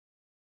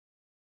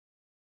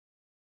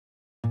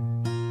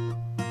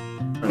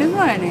Good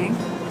morning.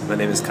 My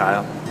name is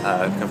Kyle.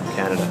 I come from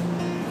Canada.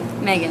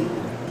 Megan.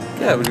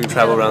 Yeah, we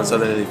travel around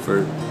southern Italy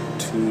for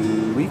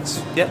 2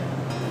 weeks. Yeah.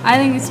 I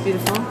think it's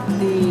beautiful.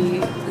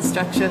 The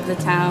structure of the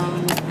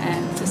town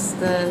and just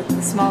the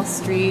small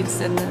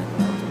streets and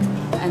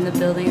the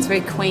buildings.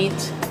 Very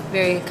quaint,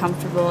 very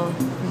comfortable.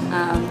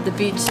 The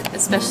beach,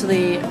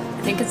 especially,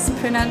 I think it's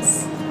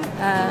pronounced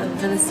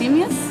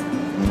Velocimius,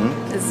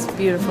 is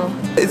beautiful.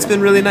 It's been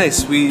really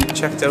nice. We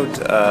checked out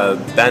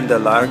Banda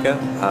Larga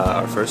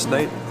our first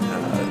night,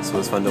 so it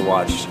was fun to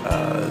watch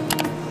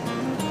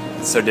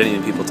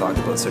Sardinian people talk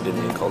about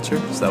Sardinian culture,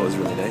 so that was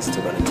really nice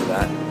to run into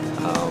that.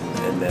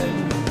 And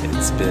then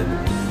it's been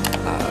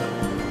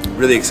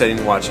really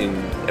exciting watching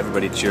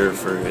everybody cheer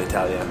for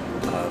Italia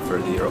for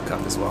the Euro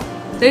Cup as well.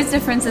 There's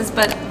differences,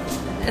 but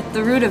at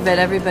the root of it,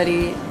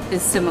 everybody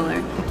is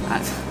similar.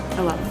 I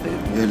love food.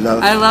 You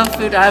love? I love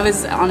food. I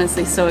was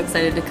honestly so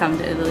excited to come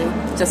to Italy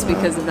just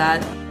because of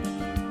that.